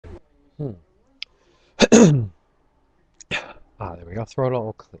Hmm. There we go. Throat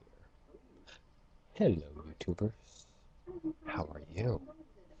all clear. Hello, YouTubers. How are you?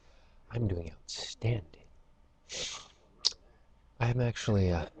 I'm doing outstanding. I'm actually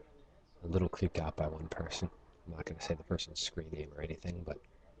a little creeped out by one person. I'm not going to say the person's screaming or anything, but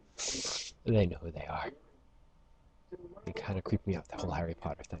they know who they are. They kind of creep me out, the whole Harry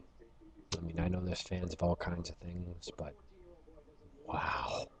Potter thing. I mean, I know there's fans of all kinds of things, but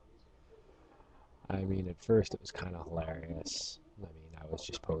wow. I mean, at first it was kind of hilarious. I mean, I was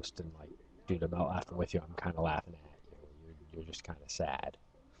just posting, like, dude, I'm not laughing with you, I'm kind of laughing at you. You're just kind of sad.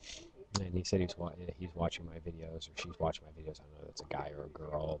 And he said he's watching my videos, or she's watching my videos. I don't know if it's a guy or a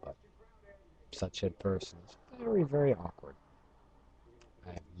girl, but such a person is very, very awkward.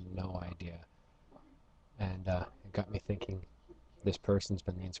 I have no idea. And it got me thinking, this person's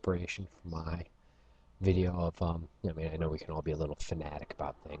been the inspiration for my video of, I mean, I know we can all be a little fanatic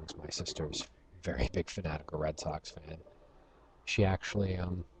about things. My sister's a very big fanatical Red Sox fan. She actually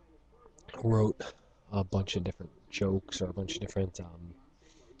wrote a bunch of different jokes or a bunch of different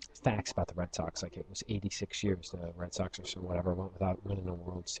facts about the Red Sox. Like it was 86 years the Red Sox or so whatever went without winning a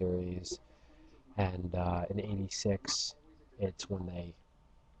World Series, and in '86, it's when they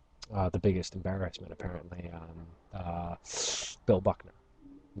the biggest embarrassment apparently. Bill Buckner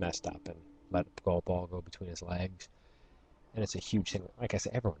messed up and let a ball go between his legs, and it's a huge thing. Like I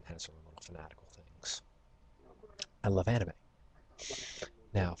said, everyone has their little fanatical things. I love anime.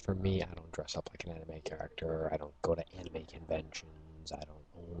 Now, for me, I don't dress up like an anime character. I don't go to anime conventions. I don't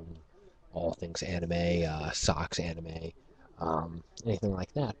own all things anime, socks anime, anything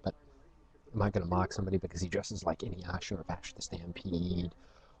like that. But am I going to mock somebody because he dresses like Inuyasha or Vash the Stampede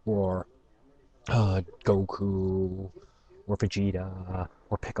or Goku or Vegeta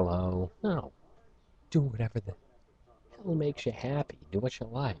or Piccolo? No. Do whatever the hell makes you happy. Do what you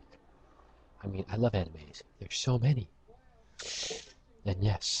like. I mean, I love animes. There's so many. And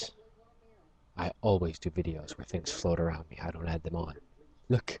yes, I always do videos where things float around me. I don't add them on.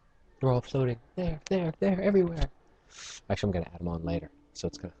 Look, they're all floating. There, everywhere. Actually, I'm going to add them on later. So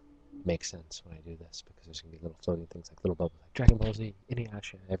it's going to make sense when I do this because there's going to be little floating things like little bubbles like Dragon Ball Z,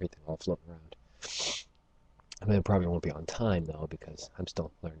 Inuyasha, everything all floating around. I mean, it probably won't be on time though because I'm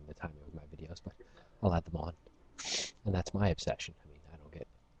still learning the timing of my videos, but I'll add them on. And that's my obsession. I mean, I don't get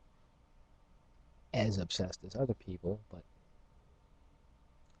as obsessed as other people, but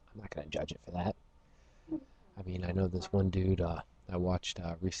I'm not going to judge it for that. I mean, I know this one dude, I watched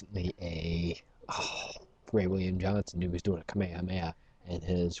recently Ray William Johnson, who was doing a Kamehameha, and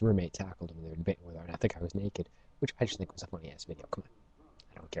his roommate tackled him, and they were debating whether or not I think I was naked, which I just think was a funny ass video. Come on,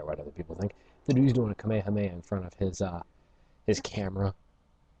 I don't care what other people think. The dude's doing a Kamehameha in front of his camera,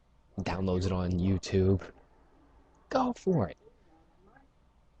 downloads it on YouTube. Go for it.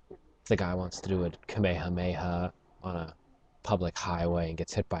 If the guy wants to do a Kamehameha on a public highway and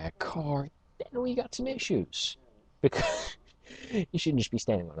gets hit by a car, then we got some issues. Because you shouldn't just be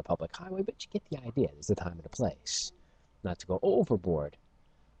standing on a public highway, but you get the idea. There's a time and a place. Not to go overboard,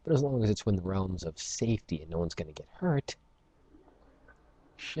 but as long as it's within the realms of safety and no one's going to get hurt,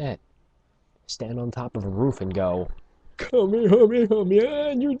 shit. Stand on top of a roof and go,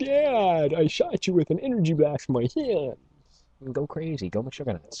 Kamehameha, you're dead. I shot you with an energy blast from my hands. And go crazy. Go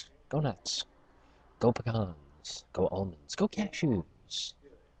sugar nuts. Go nuts. Go pecans. Go almonds. Go cashews.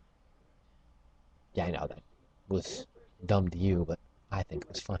 Yeah, I know that was dumb to you, but I think it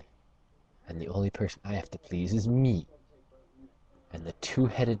was funny. And the only person I have to please is me and the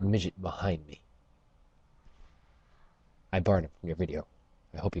two-headed midget behind me. I borrowed him from your video.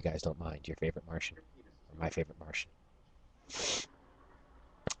 I hope you guys don't mind your favorite Martian, or my favorite Martian.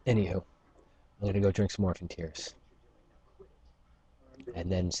 Anywho, I'm gonna go drink some morphine tears,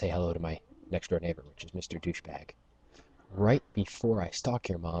 and then say hello to my next door neighbor, which is Mr. Douchebag, right before I stalk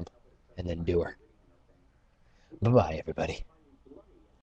your mom, and then do her. Bye-bye, everybody.